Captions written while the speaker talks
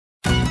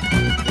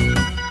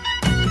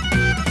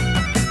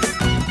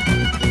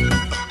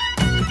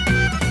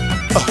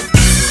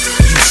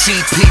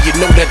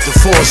know that the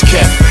force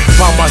kept.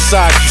 By my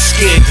side, you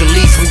scared to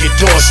leave from your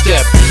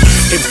doorstep.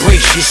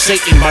 Embrace your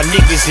Satan, my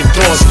niggas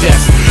endorse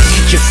death.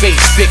 Get your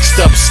face fixed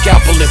up,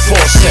 scalpel and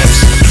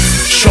forceps.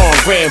 Sean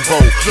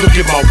Rambo, look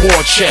at my war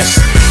chest.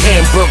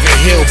 Hamburger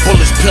Hill,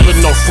 bullets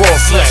peeling off raw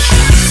flesh.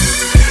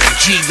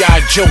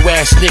 G.I. Joe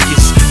ass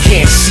niggas,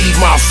 can't see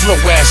my flow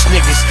ass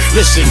niggas.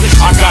 Listen,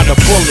 I got a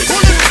bullet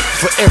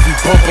for every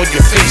bump on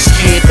your face,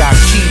 kid. I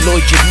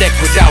keloid your neck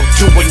without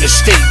doing the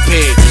state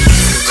bid.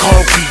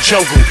 Concrete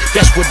jungle,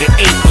 that's where the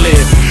ape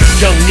live.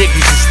 Young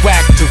niggas is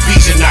whack, the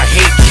reason I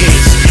hate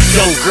kids.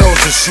 Young girls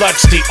are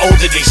sluts, they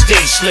older, they stay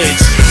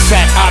slids.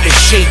 Fat out of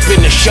shape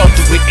in the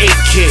shelter with 8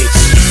 kids.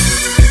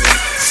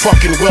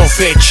 Fucking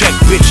welfare check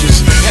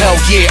bitches. Hell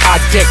yeah, I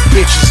deck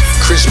bitches.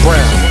 Chris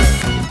Brown.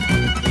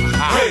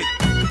 Hey.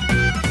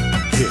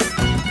 Yeah.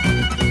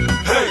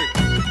 Hey.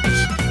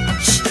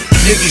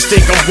 Niggas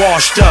think I'm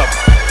washed up.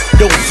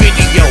 No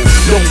video,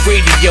 no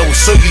radio,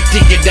 so you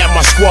thinking that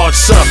my squad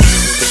suck.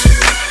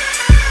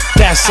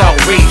 That's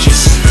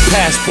outrageous.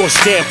 Passport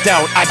stamped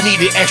out, I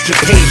needed extra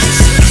pages.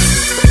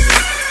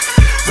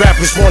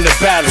 Rappers wanna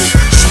battle,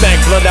 smack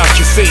blood out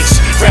your face.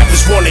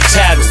 Rappers wanna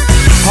tattle,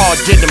 hard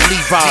denim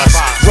Levi's,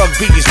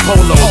 rugby is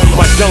polo.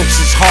 My dunks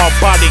is hard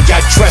body,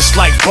 got dressed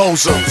like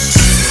bozos.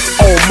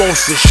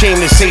 Almost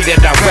ashamed to say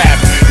that I rap,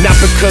 not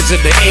because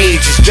of the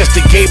age, it's just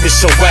the game is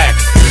so whack.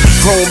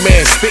 Grown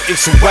man spitting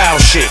some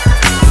wild shit.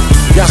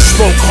 Y'all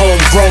smoke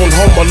homegrown,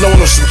 home alone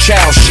on some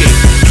child shit.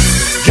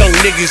 Young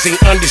niggas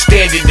ain't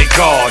understanding the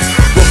God.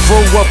 Well,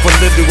 grow up a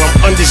little,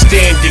 I'm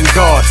understanding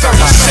God.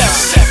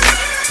 37.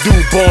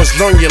 Newborns,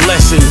 learn your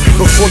lesson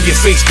before you're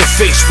face to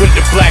face with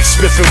the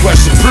blacksmith and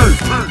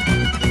Wesson.